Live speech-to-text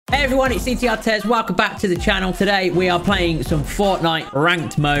Hey everyone, it's ctrtez. Welcome back to the channel. Today we are playing some Fortnite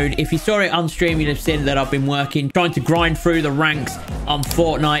ranked mode. If you saw it on stream, you'd have seen that I've been trying to grind through the ranks on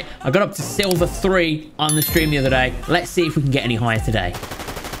Fortnite. I got up to silver 3 on the stream the other day. Let's see if we can get any higher today.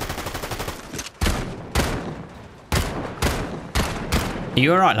 Are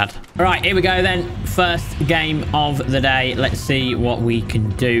you alright, lad? Alright, here we go then. First game of the day. Let's see what we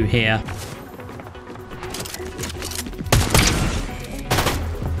can do here.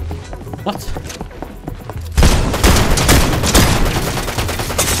 What?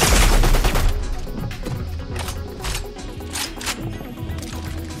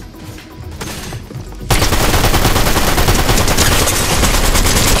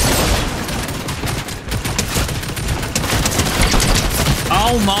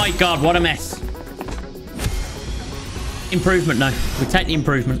 Oh my god, what a mess. Improvement, no. We take the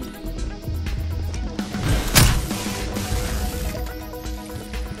improvement.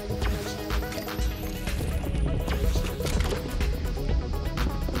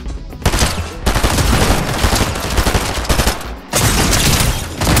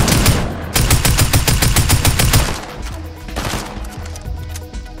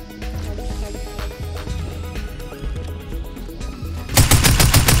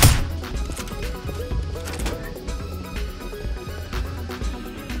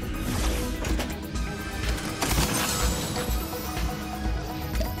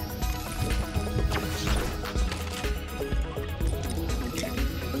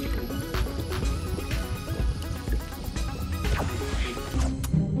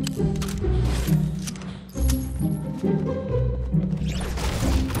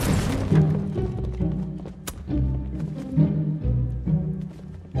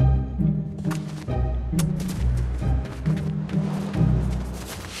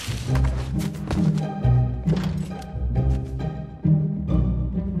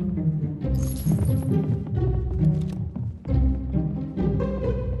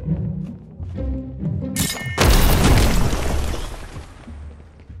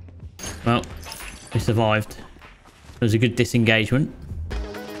 Well, we survived. It was a good disengagement.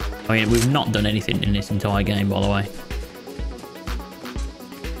 I mean, we've not done anything in this entire game, by the way.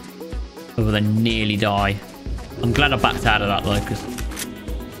 Other than nearly die. I'm glad I backed out of that, though, because...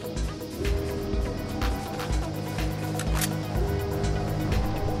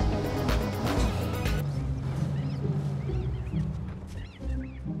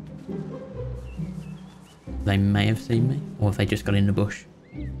 they may have seen me, or if they just got in the bush.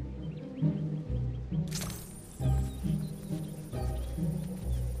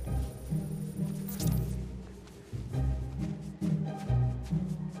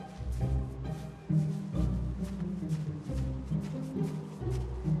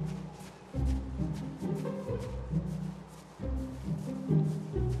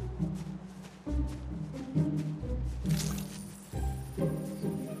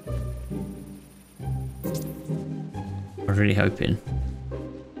 I was really hoping.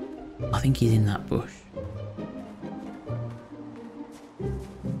 I think he's in that bush.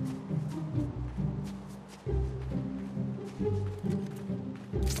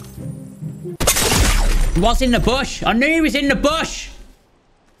 He was in the bush. I knew he was in the bush.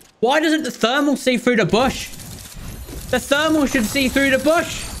 Why doesn't the thermal see through the bush? The thermal should see through the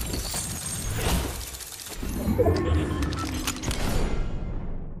bush.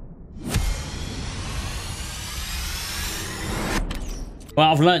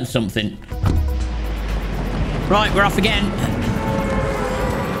 Well, I've learned something. Right, we're off again.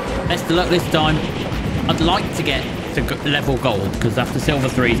 Best of luck this time. I'd like to get to level gold, because after silver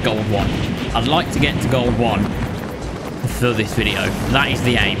 3 is gold 1. I'd like to get to gold 1 for this video. That is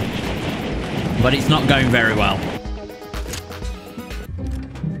the aim. But it's not going very well.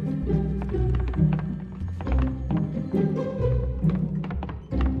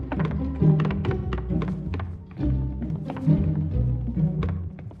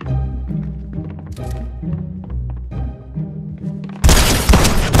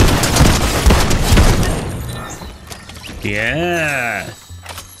 Yes.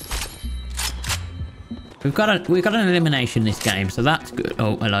 We've got an elimination this game, so that's good.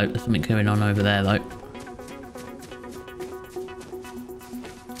 Oh, hello. There's something going on over there, though.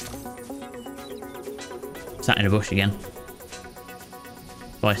 Sat in a bush again.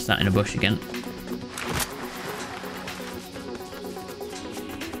 Twice sat in a bush again.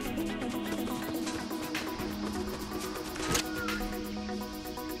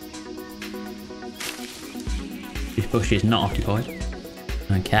 This bush is not occupied.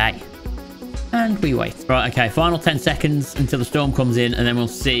 Okay. And we wait. Right, okay. Final 10 seconds until the storm comes in, and then we'll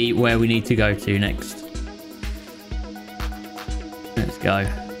see where we need to go to next. Let's go.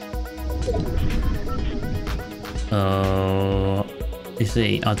 You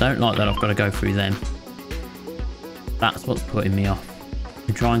see, I don't like that I've got to go through them. That's what's putting me off.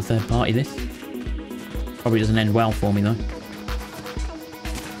 To try and third party this. Probably doesn't end well for me though.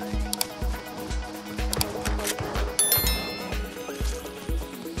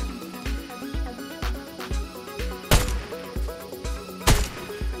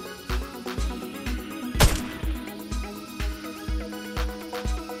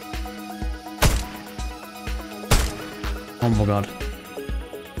 Oh my god.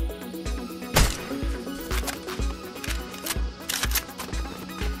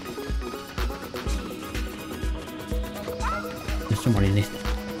 There's somebody in this.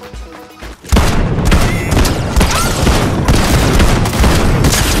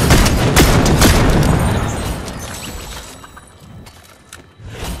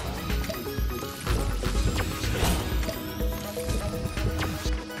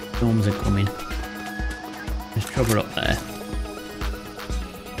 Storms are coming. There's trouble up there.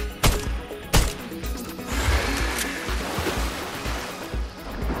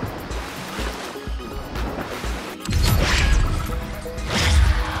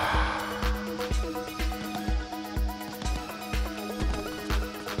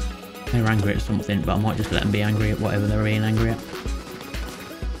 They're angry at something, but I might just let them be angry at whatever they're being angry at.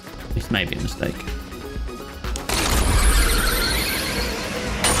 This may be a mistake.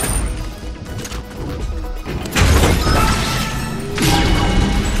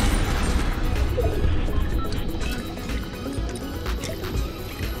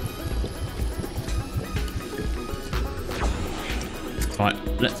 Right,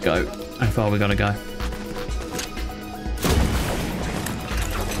 let's go. How far we gotta go?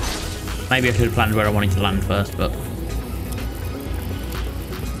 Maybe I should have planned where I wanted to land first, but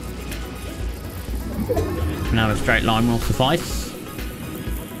now a straight line will suffice.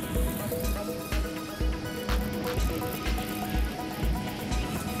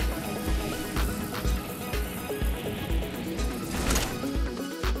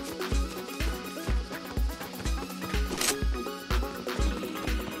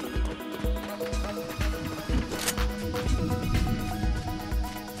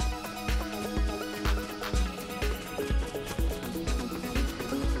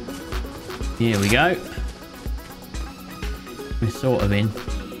 Here we go. We're sort of in.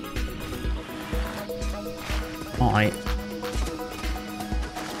 Alright.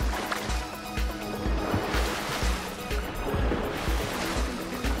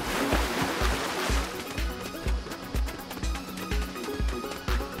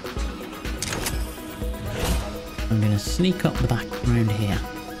 I'm going to sneak up the back around here.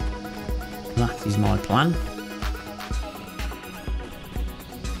 That is my plan.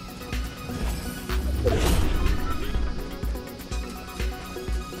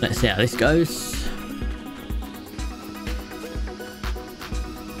 Let's see how this goes. I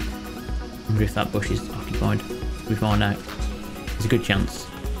wonder if that bush is occupied. We find out. There's a good chance.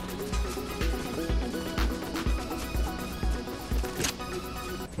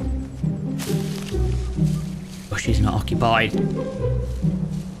 Bush is not occupied.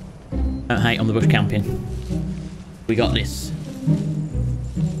 Don't hate on the bush camping. We got this.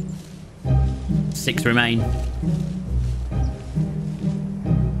 6 remain.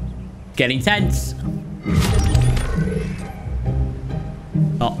 Get intense.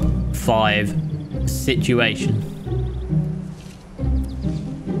 Top 5 situation.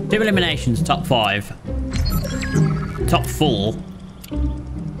 2 eliminations, top 5. Top 4.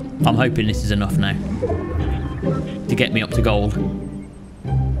 I'm hoping this is enough now to get me up to gold.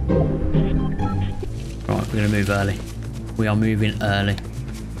 Right, we're going to move early. We are moving early.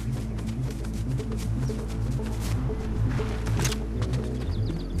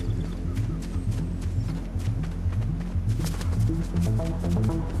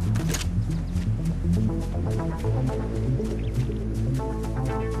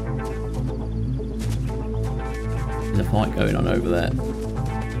 There's a fight going on over there.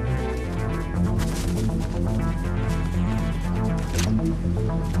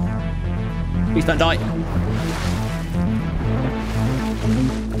 Please don't die.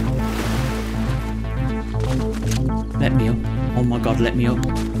 Let me up. Oh my god, let me up.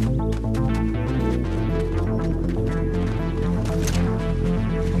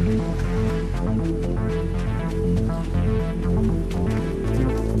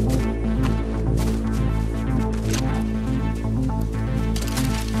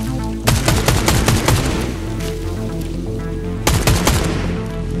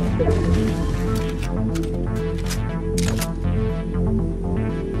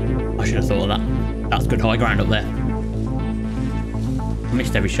 I should have thought of that. That's good high ground up there. I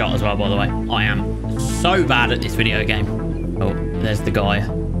missed every shot as well, by the way. I am so bad at this video game. Oh, there's the guy.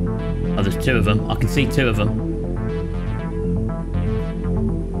 Oh, there's two of them. I can see two of them.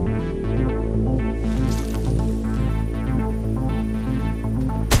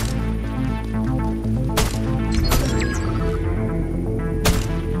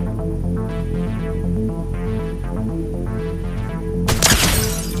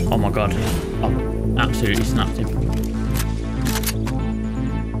 Oh my god. Oh, absolutely snapped him.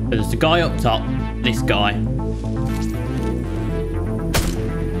 There's the guy up top. This guy.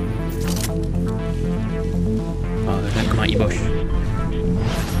 Oh, don't come out your bush.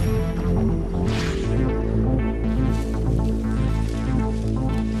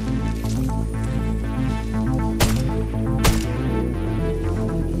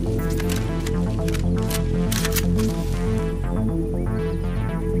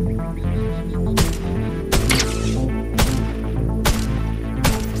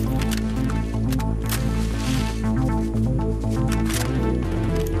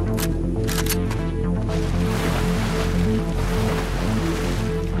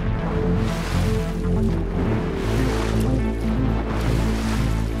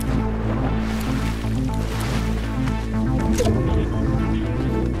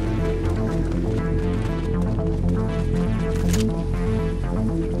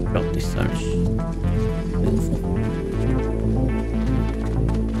 God, this so beautiful.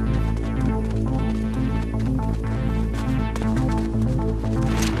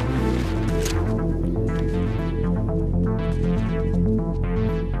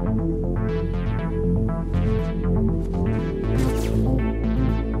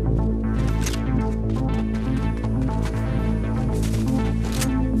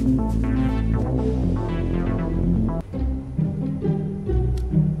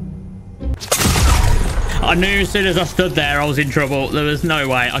 I knew as soon as I stood there I was in trouble. There was no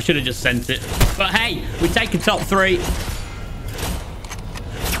way. I should have just sent it. But hey, we take a top 3.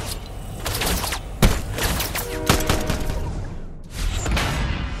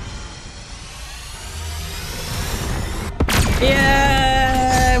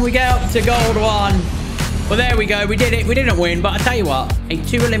 Yeah, we get up to gold 1. Well, there we go. We did it. We didn't win, but I tell you what, a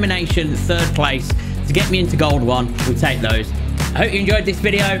 2 elimination 3rd place to get me into gold 1. We'll take those. I hope you enjoyed this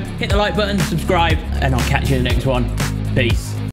video. Hit the like button, subscribe, and I'll catch you in the next one. Peace.